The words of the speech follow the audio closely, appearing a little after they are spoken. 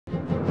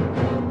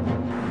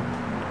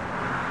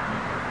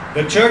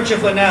The Church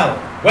of Linnell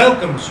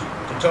welcomes you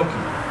to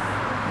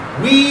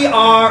Tokyo. We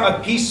are a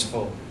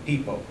peaceful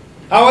people.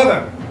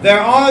 However,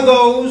 there are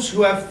those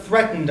who have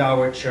threatened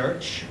our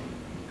church,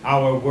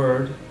 our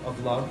word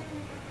of love.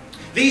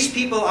 These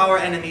people, our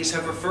enemies,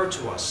 have referred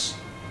to us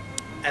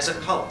as a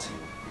cult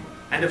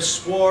and have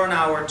sworn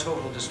our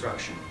total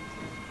destruction.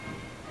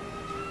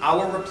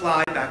 Our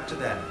reply back to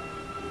them: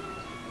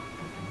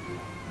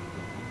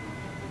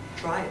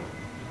 try it.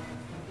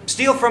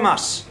 Steal from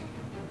us.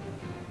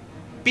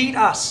 Beat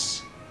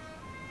us.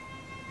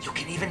 You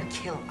can even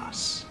kill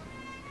us.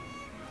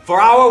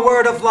 For our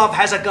word of love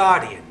has a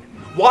guardian,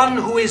 one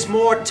who is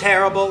more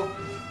terrible,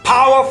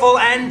 powerful,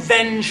 and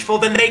vengeful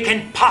than they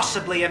can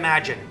possibly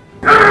imagine.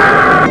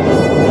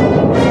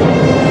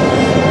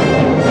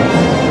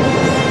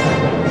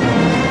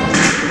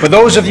 For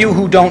those of you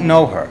who don't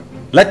know her,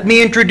 let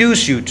me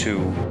introduce you to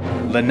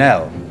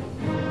Linnell.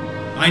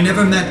 I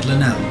never met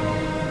Linnell.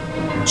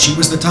 She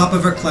was the top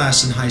of her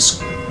class in high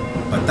school,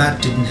 but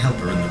that didn't help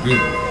her in the real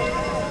world.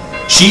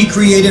 She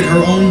created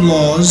her own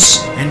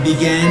laws and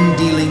began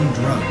dealing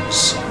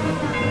drugs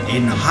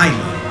in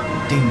highly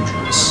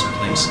dangerous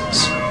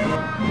places.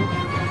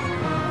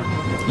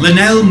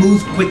 Linnell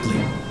moved quickly,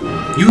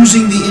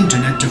 using the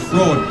internet to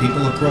fraud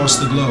people across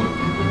the globe.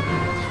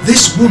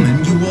 This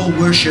woman you all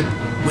worship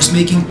was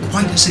making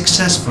quite a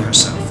success for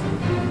herself.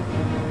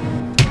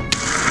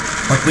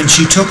 But when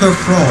she took her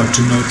fraud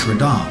to Notre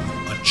Dame,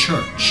 a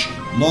church,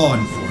 law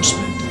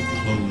enforcement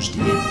closed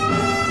in.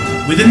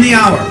 Within the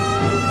hour,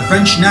 the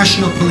French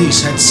National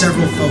Police had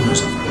several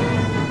photos of her.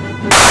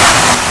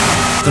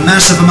 The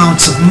massive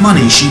amounts of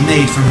money she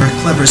made from her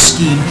clever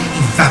scheme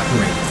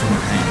evaporated from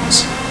her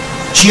hands.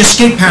 She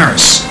escaped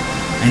Paris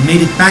and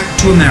made it back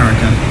to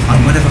America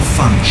on whatever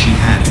fun she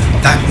had.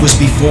 That was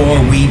before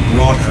we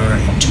brought her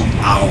into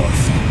our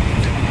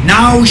fold.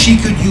 Now she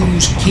could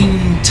use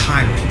King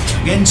Tyrant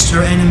against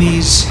her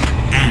enemies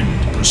and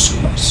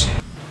pursuers.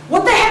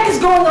 What the heck is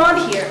going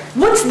on here?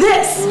 What's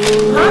this?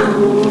 Huh?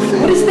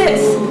 What is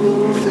this?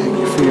 Thank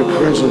you for your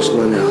presence,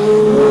 Linnell.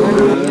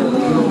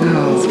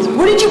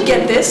 Where did you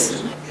get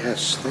this?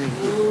 Yes, thank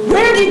you.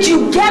 Where did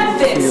you get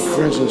For this? your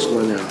presence,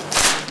 Linnell.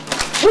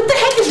 What the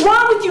heck is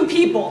wrong with you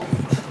people?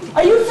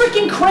 Are you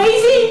freaking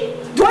crazy?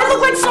 Do I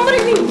look like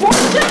somebody being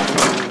bullshit?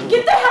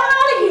 Get the hell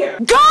out of here!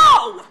 Go!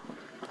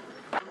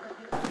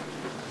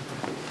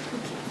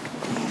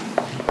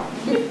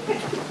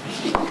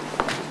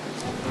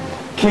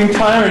 King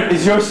Tyrant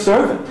is your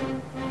servant,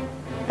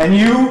 and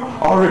you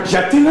are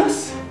rejecting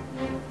us?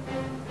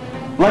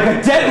 Like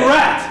a dead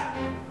rat,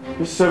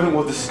 your servant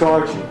will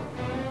discard you.